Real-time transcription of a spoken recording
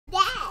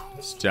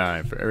It's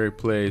time for Eric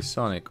Plays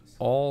Sonic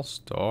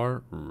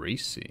All-Star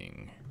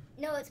Racing.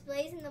 No, it's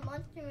Blaze and the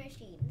Monster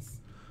Machines.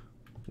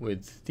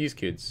 With these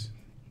kids.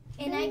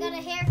 And I got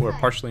a haircut. Who are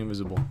partially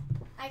invisible.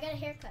 I got a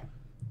haircut.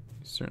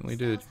 You certainly I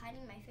did. was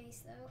hiding my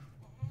face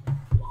though.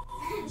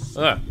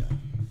 Ah,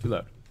 too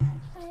loud.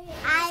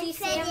 I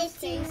put it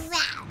too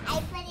round.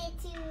 I put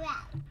it too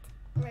round.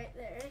 Right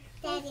there.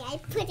 Daddy, I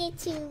put it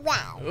too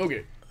round.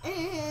 Okay.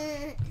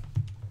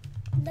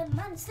 The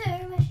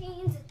Monster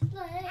Machines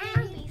play.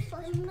 I'll be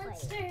first The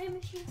Monster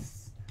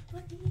Machines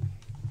play.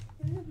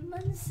 The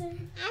Monster.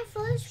 I'm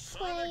first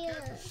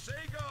player.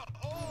 Sega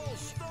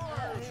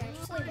All-Star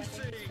Actually,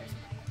 Racing.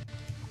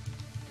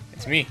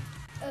 It's me.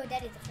 Oh,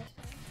 Daddy's the first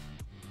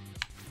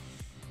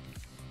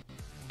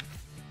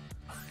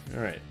one.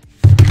 Alright.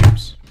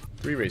 Oops.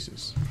 3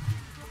 races.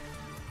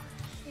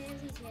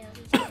 Tailsy,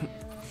 tailsy, tails.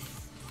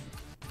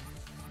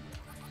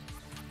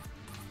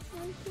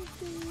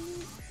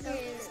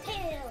 There's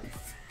tails.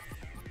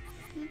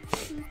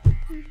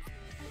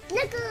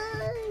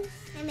 Knuckles.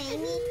 I'm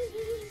Amy.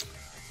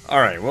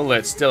 Alright, we'll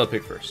let Stella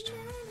pick first.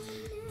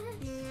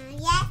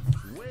 Yes.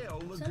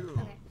 Whale So, Lagoon.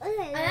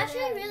 okay. I'm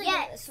actually really good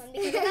at this one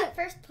because I got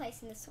first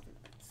place in this one.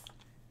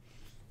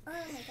 Oh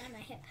my god, my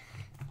hip.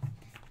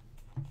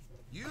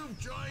 You've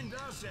joined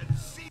us at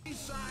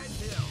Seaside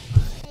Hill.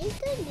 I'm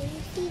so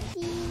new,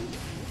 Kiki.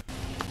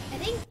 I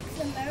think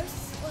the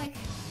most, like,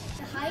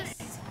 the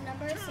highest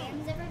number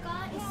Sam's ever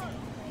got is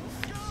 7th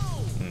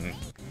place.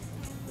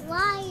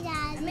 Why,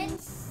 Dad? I'm in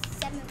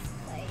 7th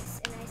place,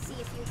 and I see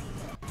a few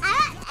people.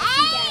 I'm at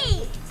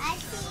 8. I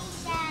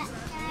see that.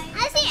 I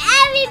see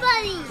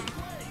everybody.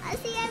 I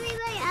see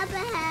everybody up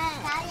ahead.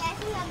 Daddy, I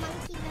see a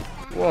monkey with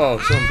that. Whoa,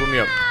 someone blew me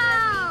up. Ow.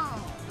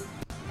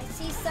 I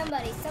see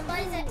somebody.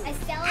 Somebody's at, I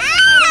Stella's Ah!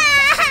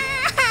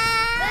 ahead of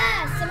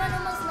Ah! Someone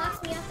almost knocks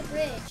me off the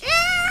bridge.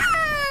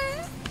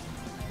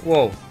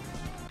 Whoa.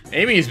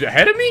 Amy's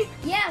ahead of me?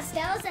 Yeah,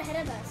 Stella's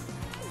ahead of us.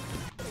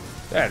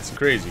 That's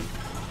crazy.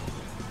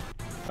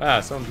 Ah,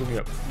 someone blew me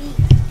up. Me.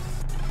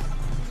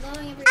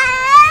 Blowing everyone.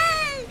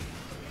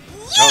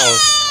 Uh-oh.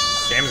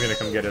 Sam's gonna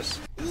come get us.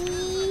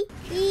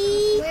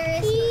 Where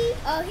is he?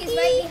 Oh, he's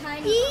right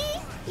behind me.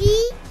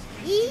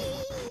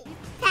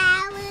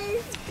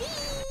 Powers B.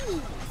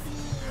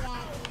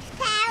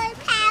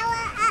 Power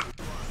up.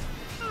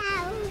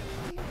 Power.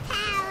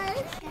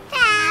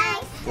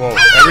 Whoa,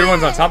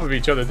 everyone's on top of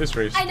each other this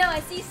race. I know, I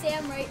see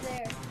Sam right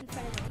there in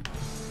front of me.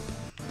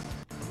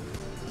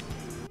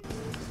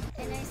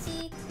 And I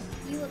see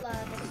you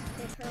alive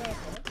with her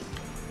rifle.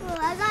 Well,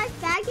 I got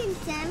second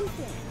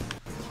something.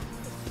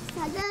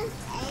 So that's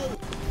 8.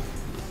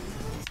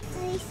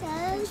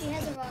 And she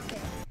has a rocket.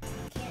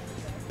 Can't do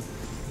her.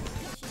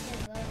 She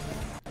has a rocket.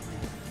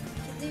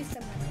 She'll do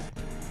something.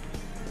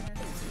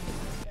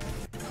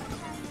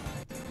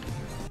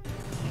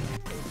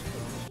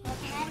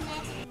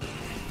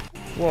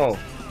 Whoa.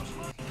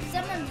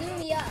 Someone blew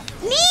me up.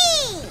 Me!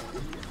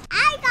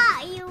 I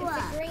got you It's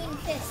up. the green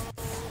fists.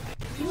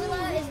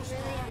 Yula is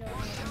really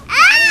annoying.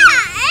 Ah!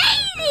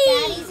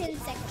 Daddy's 80! in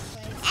 2nd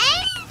place.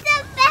 80's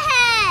up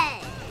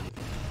ahead!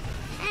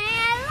 And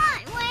I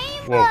want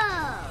rainbow!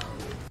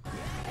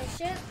 I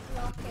should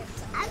rocket.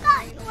 I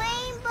got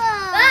rainbow!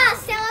 Ah!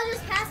 Stella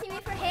just passed me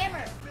for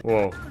hammer.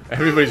 Whoa.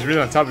 Everybody's really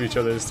on top of each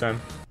other this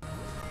time.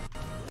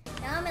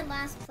 Now I'm in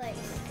last place.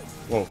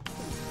 Whoa.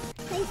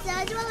 Hey,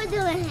 that's what we're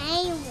doing,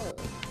 rainbow.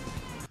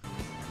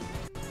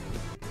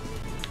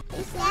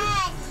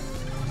 Daddy.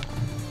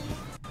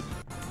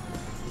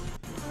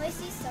 Oh, I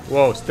see something.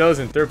 Whoa, Stella's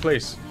in 3rd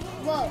place.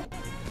 Whoa.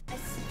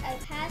 I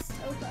passed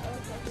Opa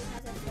Opa, who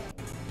has a thing.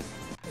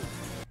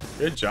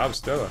 Good job,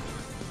 Stella.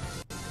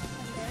 I'm very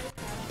proud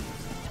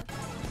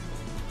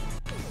of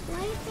myself.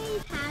 Why do they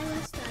have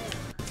a style?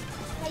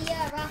 Hey,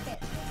 yeah, rocket.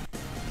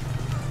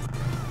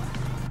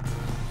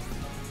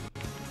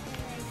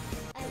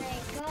 And I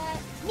got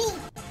Me!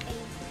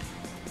 Amy.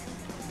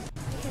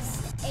 Because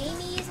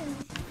Amy is in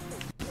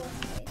 4th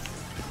place.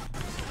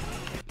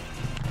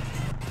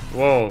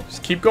 Whoa,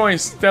 just keep going,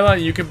 Stella.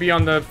 You could be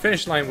on the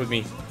finish line with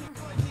me.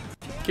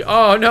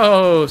 Oh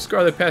no,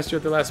 Scarlet passed you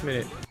at the last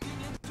minute.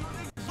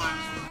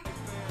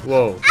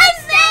 Whoa.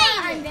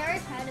 I'm very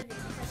proud of you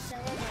because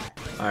Stella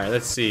got. Alright,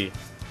 let's see.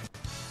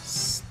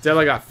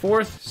 Stella got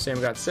 4th,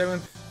 Sam got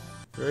 7th.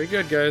 Very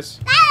good, guys.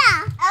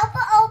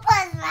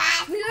 Opa's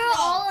last We were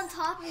all on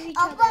top of each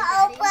other.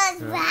 Opa's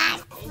Yeah.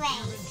 last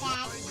place,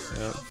 Daddy.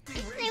 Yep.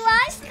 We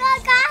watched the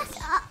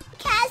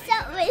cast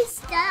up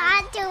with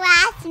at the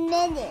last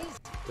minute.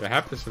 That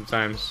happens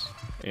sometimes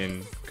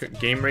in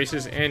game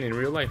races and in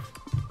real life.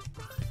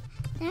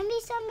 Let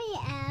me somebody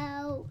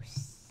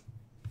else.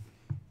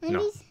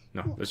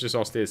 No, let's just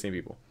all stay the same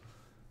people.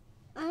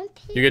 I'm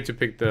You get to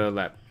pick the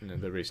lap,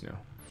 the race now.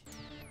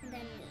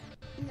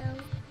 No.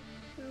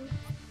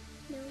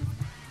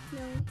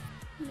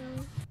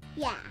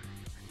 Yeah.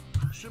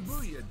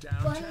 Shibuya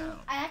One, downtown.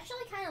 I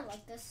actually kind of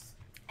like this.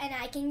 And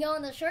I can go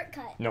on the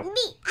shortcut. No. Me.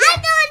 I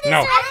know this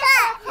No.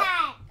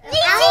 shortcut. Me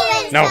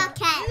too. No.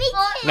 Shortcut. Me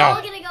Well, too. No.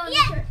 we're gonna go on the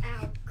short.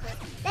 Ow, crap.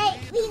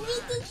 We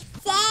need to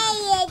say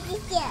it.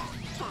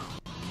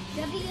 Shortcut.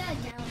 W down.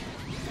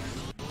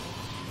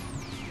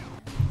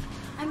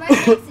 I'm right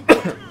next to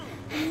down.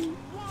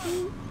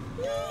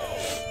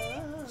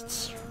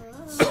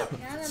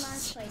 Now I'm in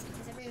last place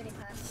because everybody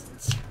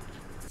passed.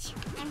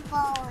 I'm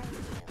falling.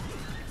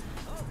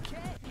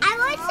 I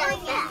want so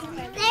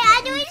good.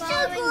 I'm doing so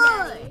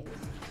good.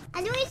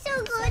 I'm doing so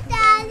good,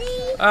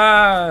 Daddy.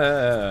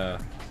 I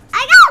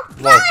got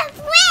Whoa. third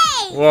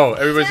place. Whoa,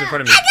 everybody's in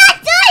front of me. I got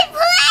third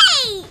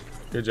place.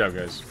 Good job,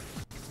 guys.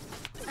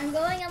 I'm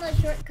going on the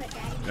shortcut,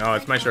 Daddy. No,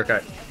 it's my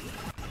shortcut.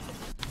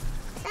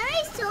 That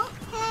is okay.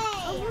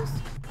 I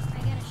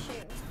got a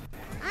shoe.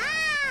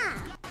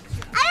 Ah,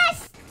 I got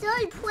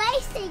third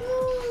place.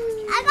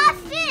 I got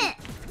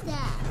fifth.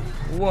 Yeah.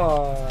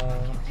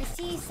 Whoa. I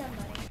see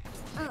somebody.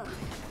 Oh,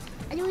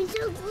 I'm doing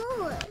so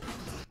good.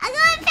 I'm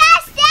going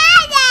past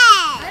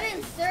Daddy. I'm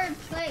in third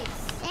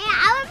place. Yeah,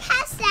 I went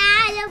past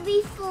Daddy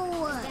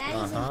before.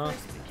 Daddy's Uh-huh. in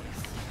first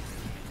place.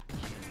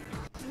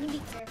 You need to be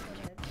careful,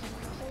 dude.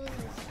 Nicole is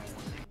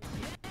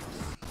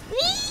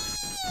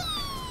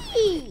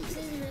Whee! this is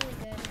really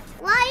good.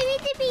 Why you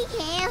need to be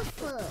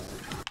careful?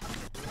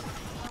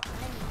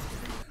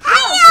 Oh,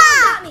 Hiya!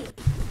 someone got me.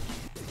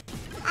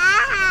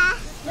 Ah!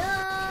 No.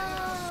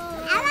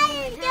 I thought you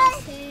were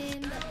passed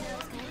him, but that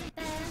was kind of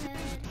bad.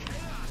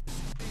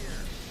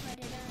 Why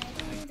did I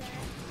do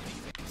that?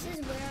 This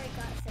is where I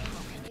got third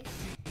place.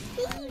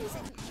 I'm in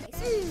second place.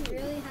 So you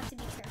really have to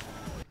be careful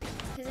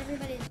because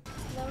everybody's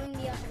blowing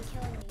me up and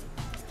killing me.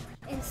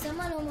 And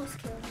someone almost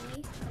killed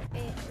me.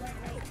 It went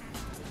right past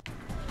me.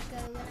 Go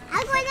when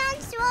I'm going on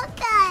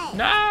shortcut.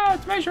 No,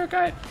 it's my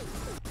shortcut.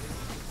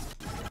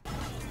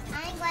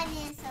 I'm going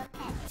in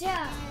shortcut.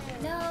 Yeah.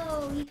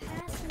 No, he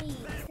passed me.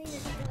 This thing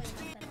doesn't really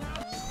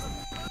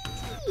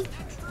happen.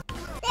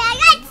 I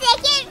got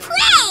second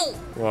place.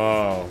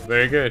 Whoa,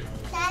 very good.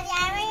 Daddy, I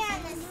went on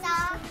the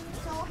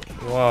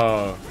shortcut.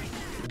 Whoa.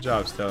 Good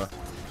job, Stella.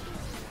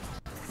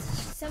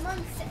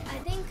 Someone said, I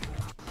think,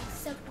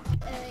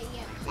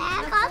 yeah. I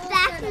got Knuckles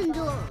back said in about-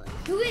 door.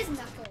 Who is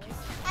Knuckles?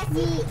 I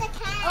see the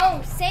cat.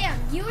 Oh, Sam,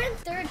 you were in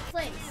third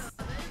place.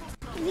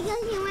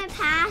 Because you went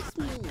past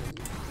me.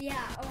 Yeah,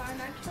 oh,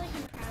 I'm actually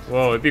kind of proud of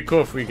Whoa, it'd be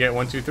cool if we get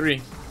 1, 2,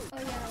 3. Oh,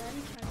 yeah, that'd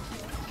be kind of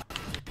cool.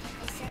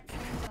 I set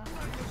things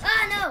off.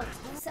 Ah, no!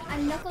 So,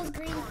 Knuckles'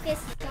 green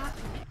fist got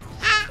me.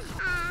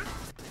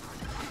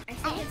 I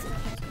think it's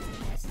Knuckles' green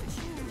fist.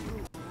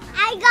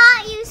 I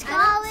got you,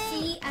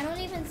 Scarlet. I don't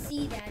even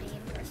see Daddy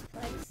in first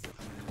place.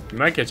 You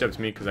might catch up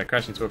to me because I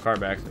crashed into a car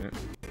by accident.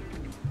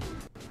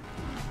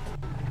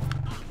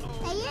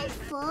 Are you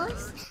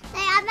first?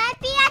 I might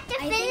be at the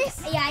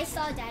finish. Yeah, I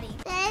saw Daddy.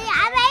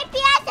 I might be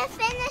at the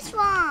finish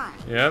one.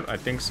 Yep, I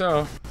think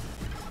so.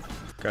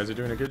 Guys are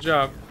doing a good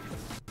job.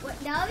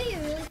 That would be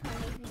really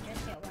funny if we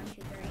just get 1,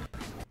 2,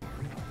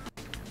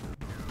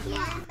 3.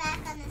 Yeah, I'm back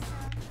on the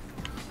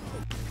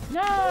shortcut.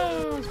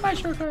 No, it's my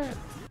shortcut.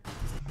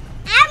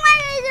 I'm going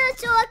to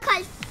do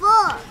shortcut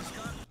first.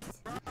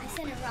 I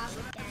sent a rock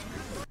again.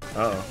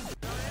 Uh-oh.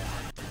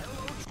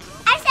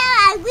 I said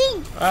I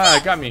win. Ah,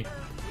 it got me.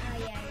 Oh,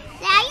 yeah.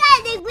 I got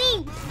the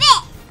green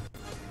fifth.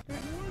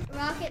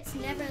 Rockets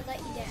never let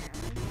you down.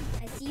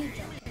 I see you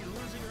jumping.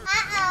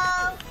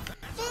 Uh-oh.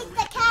 Big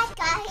the cat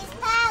got his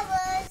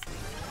powers.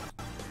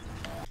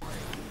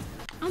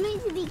 I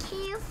need to be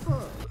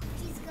careful.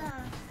 He's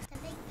gone.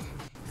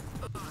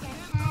 The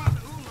cat.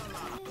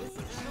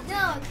 No,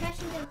 I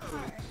crashed into a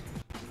car.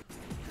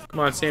 Come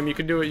on, Sam, you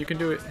can do it. You can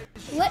do it.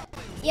 What?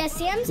 Yeah,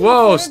 Sam's in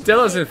Whoa, third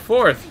Stella's place. in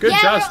 4th. Good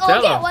yeah, job, we're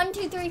all Stella. get 1,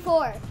 2, 3,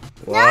 4.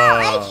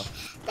 Wow.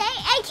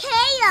 I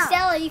can't.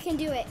 Stella, you can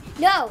do it.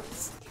 No,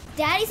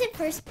 Daddy's in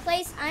first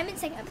place. I'm in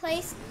second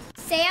place.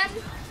 Sam.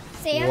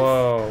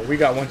 Whoa, we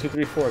got 1, 2,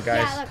 3, 4,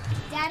 guys. Yeah, look.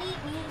 Daddy,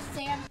 me,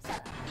 Sam,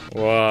 Stella.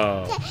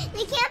 Whoa.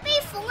 They can't be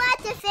full at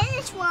the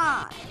finish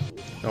one.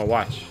 No,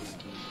 watch.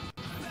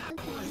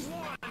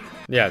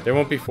 Yeah, there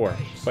won't be 4,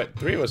 but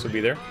 3 of us will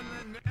be there.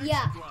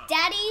 Yeah,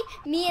 Daddy,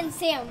 me, and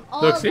Sam.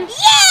 All Look, of see? us.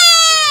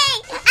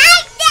 Yay!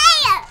 I'm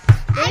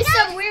there. There's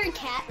some weird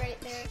cat right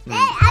there.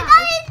 I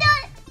got it.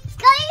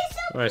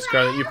 All right,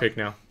 Scarlett, you pick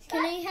now.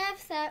 Can I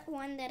have that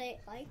one that I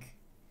like?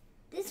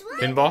 This one.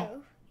 Pinball?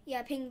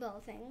 Yeah,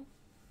 pinball thing.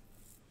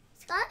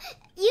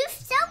 You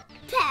so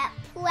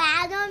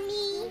proud of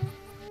me.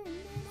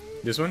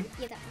 This one?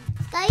 Yeah, that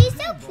one. Are you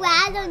so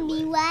proud of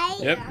me, right?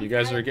 Yep, Yeah, you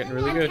guys I'm are getting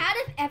proud- really good. I'm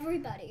proud of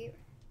everybody.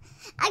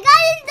 I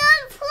got in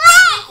third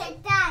place.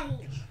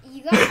 Daddy.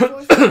 You got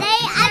fourth. I'm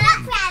not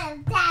proud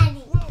of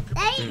Daddy.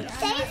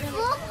 They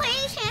full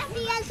place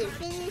champions to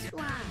finish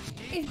one.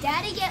 If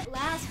Daddy get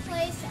last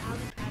place, I'll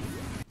be proud of him.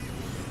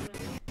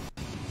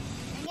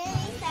 I'm gonna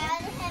be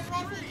proud of him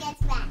when he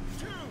gets back.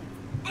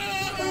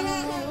 I'm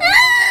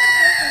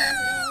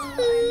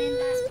in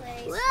last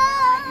place. Now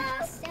I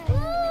passed out.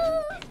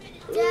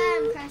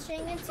 I'm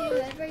crashing into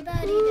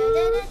everybody. Da,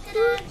 da, da, da,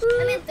 da.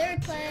 I'm in third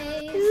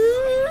place. And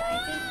I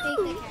think Big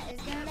the Cat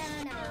is gonna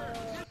know.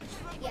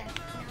 Yeah.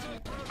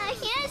 I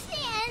can't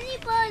see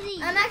anybody.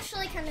 I'm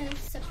actually kind of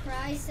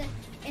surprised.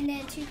 And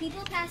then 2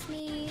 people passed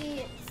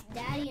me. It's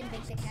Daddy and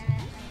Big the Cat, I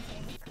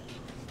think.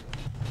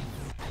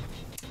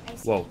 I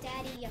see Whoa.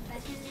 Daddy up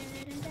ahead.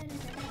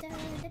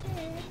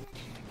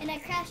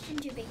 crashed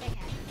into Big Cat.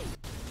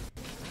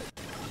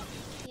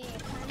 Yeah,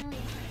 finally.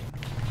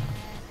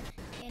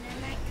 And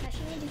I'm like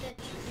crashing into the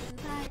chicken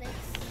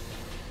pilots.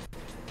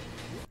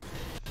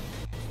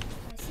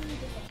 I see you,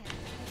 Big Cat.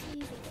 I see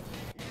you, Big Cat.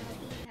 Now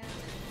he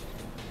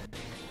has.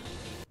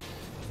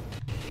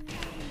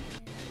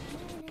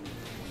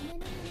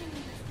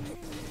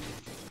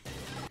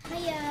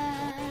 Hiya!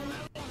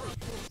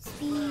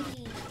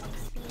 Speedy.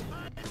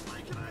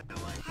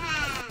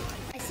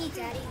 I see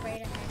Daddy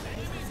right ahead.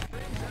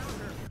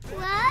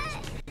 What?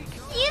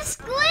 You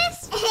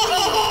squished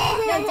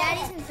No, me.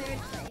 Daddy's in third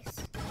place.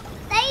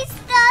 They Just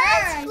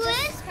started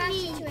crashed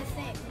squish into me. a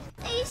thing.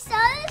 They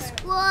started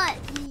squish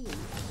me.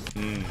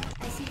 Hmm.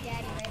 I see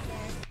Daddy right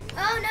there.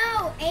 Oh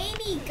no!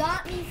 Amy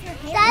got me for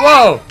him.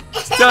 Whoa!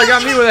 Stella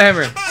got me with a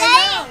hammer. Dada,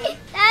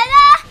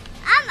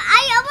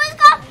 I almost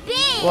got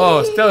big.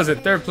 Whoa, Stella's in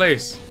third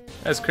place.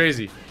 That's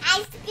crazy.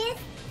 I squished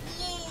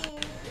you.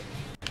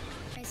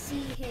 I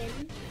see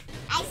him.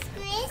 I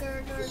squished Go,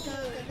 go, go, go,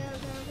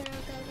 go, go,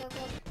 go, go,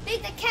 go.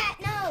 Big the cat,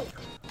 no!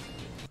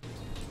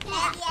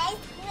 Daddy, I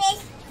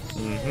squished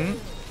you. Mm-hmm.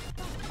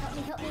 Help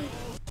me, help me.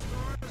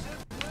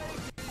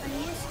 I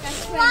need to scratch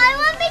Why my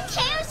won't be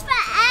changed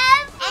forever?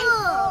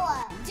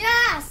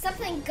 Yeah,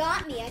 something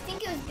got me. I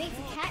think it was Big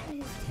the cat in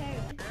his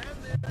turn.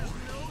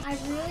 I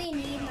really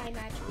need my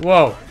magic.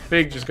 Whoa,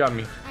 Big just got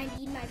me. I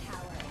need my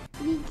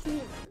power. Me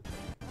too.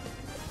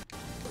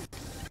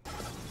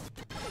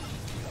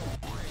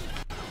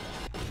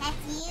 That's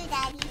you,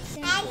 Daddy.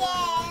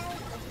 Hello.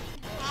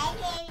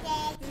 Hello,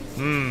 Daddy.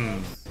 Hmm.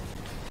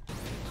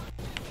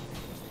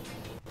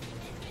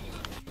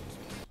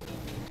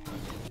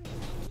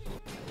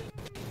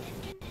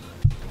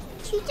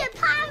 Teacher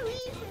Parry.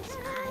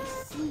 I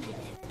see you.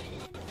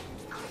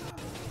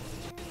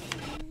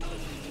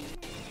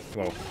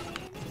 Whoa.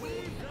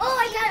 Oh,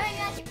 I got my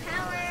magic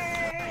power!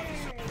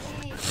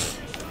 Yay.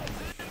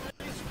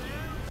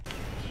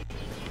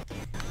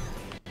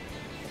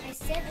 I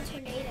set the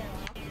tornado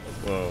off.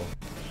 Whoa.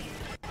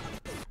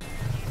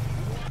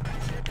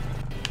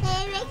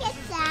 Hey, make it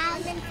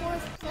I'm sound. in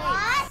fourth place.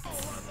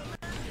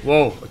 What?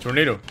 Whoa, a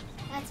tornado.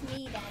 That's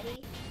me,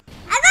 Daddy.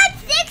 I got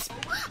 6.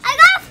 I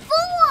got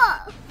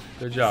 4.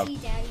 Good job. See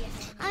Daddy ahead.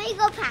 Let me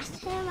go past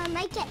him. I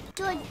might get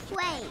good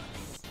place.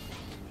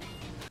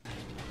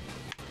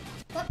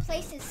 What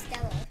place is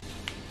Stella?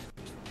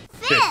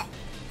 5th. Oh,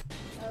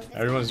 that's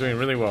Everyone's doing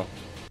really well.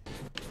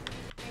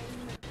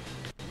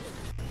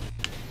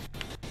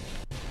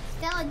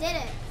 Stella did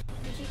it.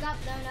 And she got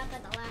blown up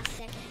at the last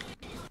second.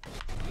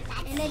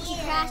 And then she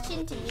crashed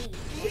into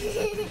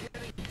me.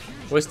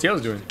 What's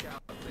Tails doing?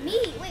 Me?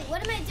 Wait,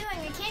 what am I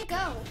doing? I can't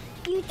go.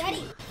 You,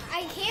 Daddy,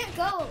 I can't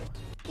go.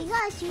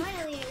 Because you,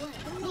 Finally,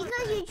 I won.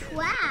 because you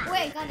trapped. Wait,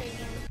 I got it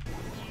again.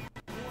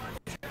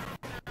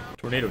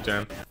 Tornado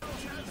time.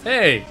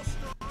 Hey!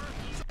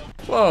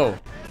 Whoa!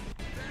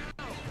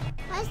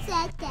 I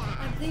said that.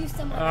 I blew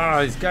someone.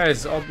 Ah, these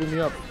guys all blew me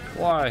up.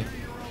 Why?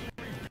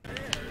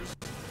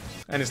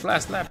 And it's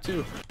last lap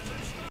too.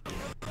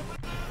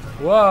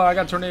 Whoa, I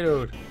got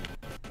tornadoed.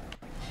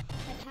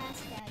 I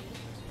passed Daddy.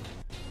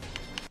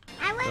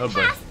 I went Oh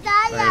boy. past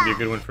That's gonna be a Dada.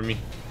 good one for me.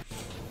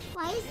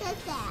 Why is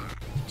it that?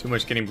 Too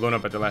much getting blown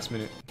up at the last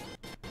minute.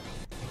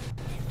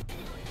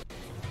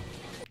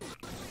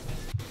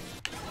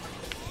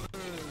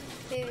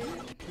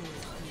 Boom.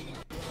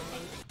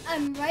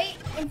 I'm right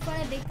in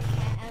front of Big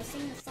Cat. I was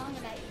singing a song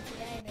about you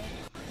today, baby.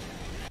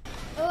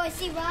 Oh, I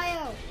see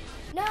Ryo.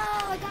 No,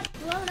 I got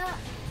blown up.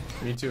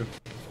 Me too.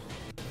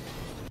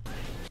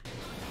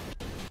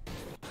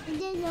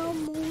 There's no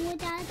more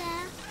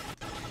Dada.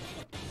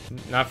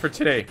 Not for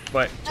today,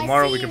 but I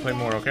tomorrow see we can you, play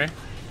more, Daddy. okay?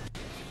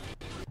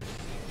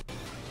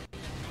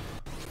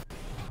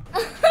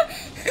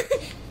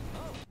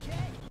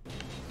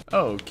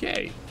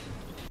 Okay.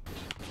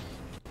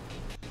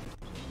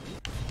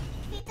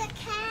 He's a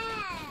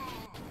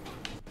cat.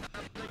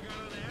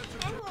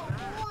 I'm a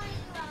boy,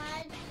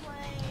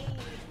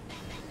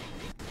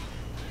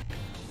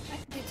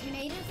 The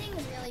tornado thing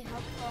was really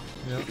helpful.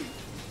 Yep.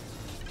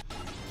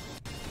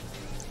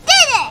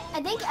 Did it!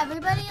 I think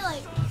everybody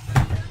like.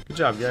 Good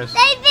job, guys.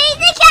 They beat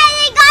the cat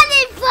and got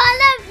in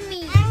front of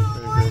me.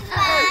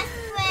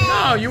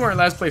 No, you weren't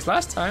last place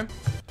last time.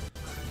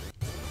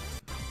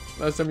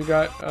 Last time you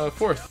got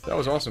fourth. That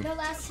was awesome. No,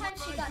 last time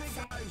she got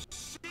second.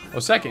 Oh,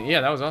 second. Yeah,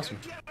 that was awesome.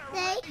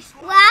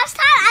 Last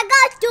time I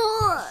got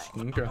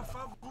door. Okay.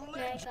 No,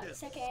 I got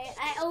second.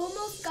 I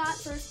almost got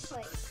first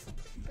place,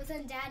 but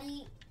then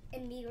Daddy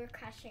and me were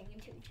crashing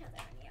into each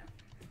other. Yeah.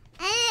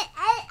 And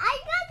I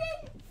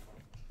got it.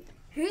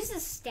 Who's the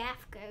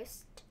staff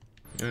ghost?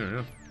 I don't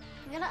know.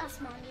 I'm gonna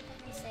ask Mommy if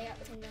I can stay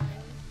up to 9.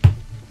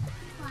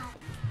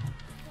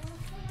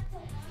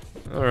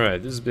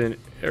 Alright, this has been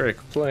Eric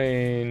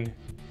playing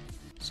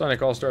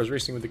Sonic All-Stars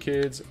Racing with the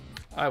kids.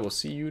 I will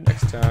see you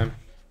next time.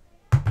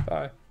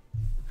 Bye.